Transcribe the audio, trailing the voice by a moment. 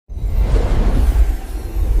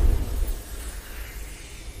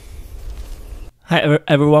Hi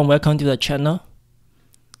everyone, welcome to the channel.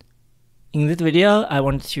 In this video, I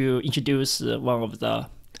want to introduce one of the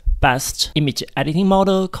best image editing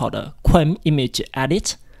model called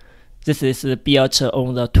Qwen-image-edit. This is built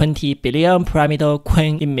on the 20 billion parameter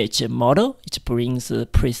Qwen-image model. It brings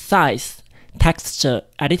precise text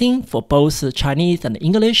editing for both Chinese and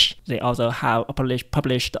English. They also have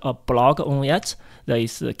published a blog on it. There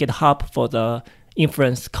is GitHub for the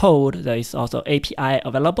inference code. There is also API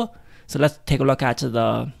available. So let's take a look at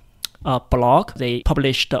the blog. They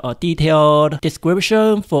published a detailed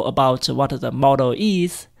description for about what the model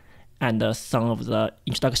is and some of the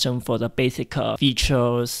introduction for the basic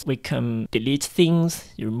features. We can delete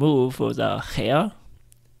things, remove the hair,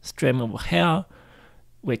 stream of hair.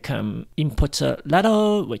 We can input a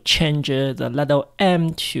letter. We change the letter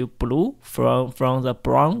M to blue from the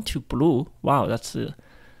brown to blue. Wow, that's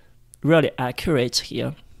really accurate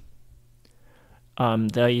here.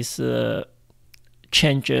 There is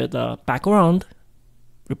change the background,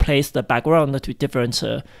 replace the background to different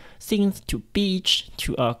things, to beach,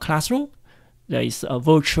 to a classroom. There is a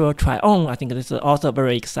virtual try-on. I think this is also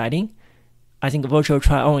very exciting. I think virtual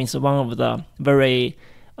try-on is one of the very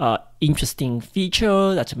interesting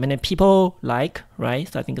feature that many people like, right?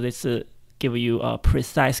 So I think this give you a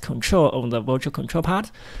precise control on the virtual control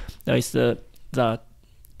part. There is the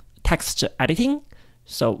text editing,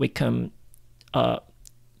 so we can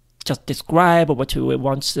just describe what we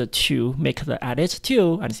want to make the edit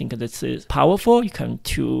to. I think this is powerful. You can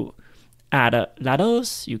add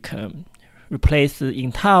letters. You can replace the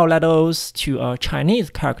entire letters to Chinese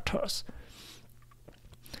characters.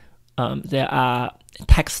 There are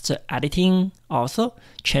text editing also.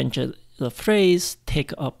 Change the phrase,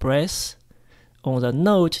 take a breath on the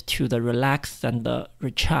note to the relax and the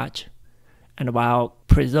recharge, and while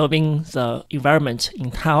preserving the environment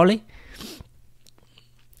entirely.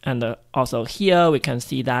 And also here we can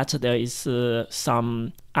see that there is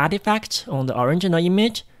some artifact on the original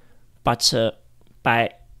image, but by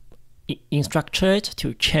instruct it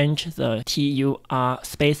to change the TUR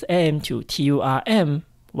space M to TURM,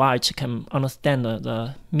 while it can understand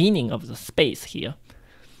the meaning of the space here.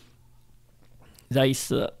 There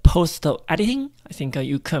is post editing. I think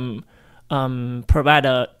you can provide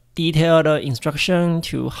a detailed instruction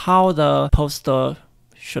to how the poster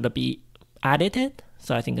should be edited.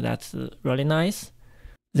 So I think that's really nice.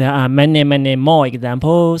 There are many more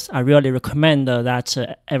examples. I really recommend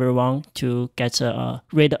that everyone to get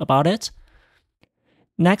read about it.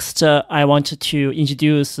 Next, I want to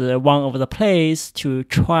introduce one of the plays to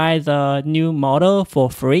try the new model for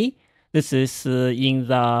free. This is in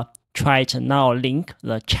the try it now link,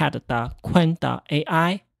 the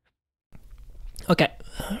chat.qwen.ai. Okay,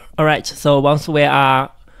 all right. So once we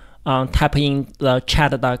are typing the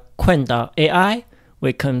chat.qwen.ai,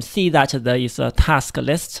 we can see that there is a task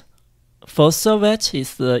list. First of it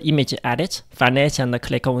is the image edit. Find it and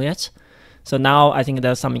click on it. So now I think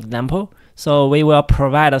there's some example. So we will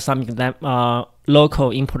provide some local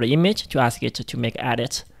input image to ask it to make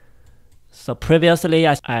edit. So previously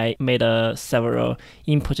I made several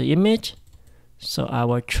input image. So I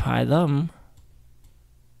will try them.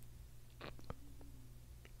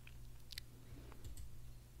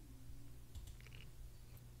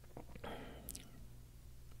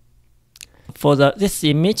 For this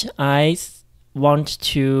image, I want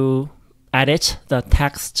to edit the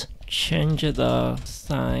text, change the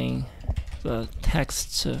sign, the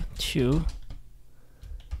text to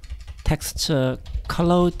text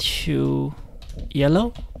color to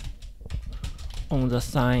yellow on the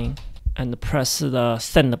sign, and press the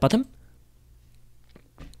send button.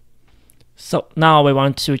 So now we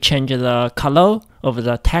want to change the color of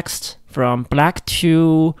the text from black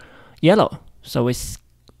to yellow. So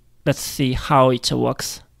let's see how it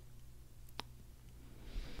works.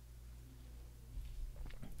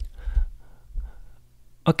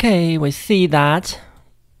 Okay, we see that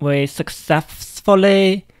we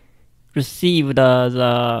successfully received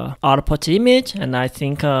the output image, and I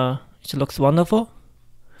think it looks wonderful.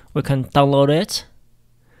 We can download it.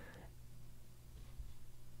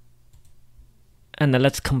 And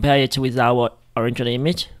let's compare it with our original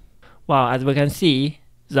image. Wow, as we can see,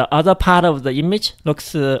 the other part of the image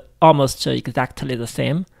looks almost exactly the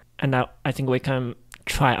same. And I think we can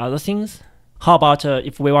try other things. How about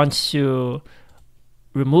if we want to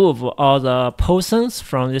remove all the persons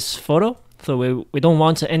from this photo? So we don't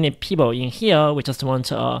want any people in here. We just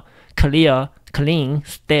want a clean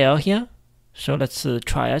style here. So let's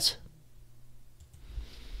try it.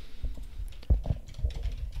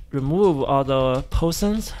 Remove all the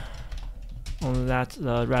persons on that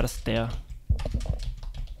red style.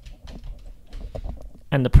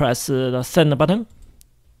 and press the send button.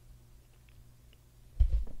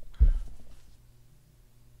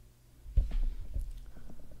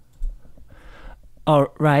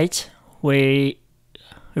 Alright, we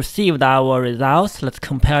received our results. Let's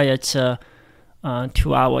compare it to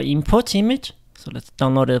our input image. So let's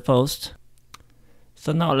download it first.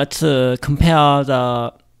 So now let's compare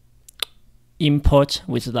the input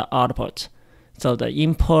with the output. So the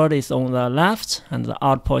input is on the left and the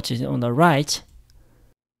output is on the right.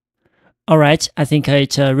 Alright, I think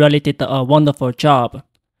it really did a wonderful job.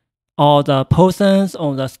 All the persons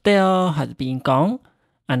on the stair has been gone,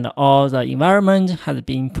 and all the environment has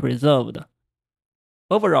been preserved.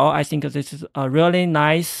 Overall, I think this is a really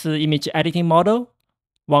nice image editing model,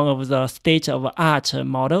 one of the state-of-the-art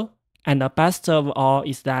model, and the best of all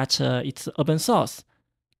is that it's open source.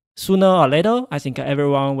 Sooner or later, I think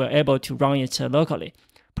everyone will be able to run it locally.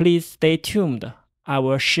 Please stay tuned. I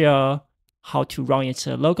will share how to run it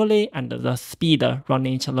locally and the speed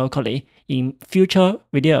running it locally in future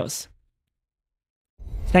videos.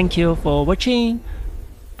 Thank you for watching.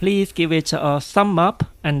 Please give it a thumb up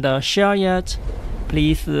and share it.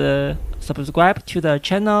 Please subscribe to the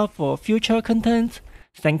channel for future content.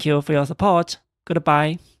 Thank you for your support.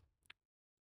 Goodbye.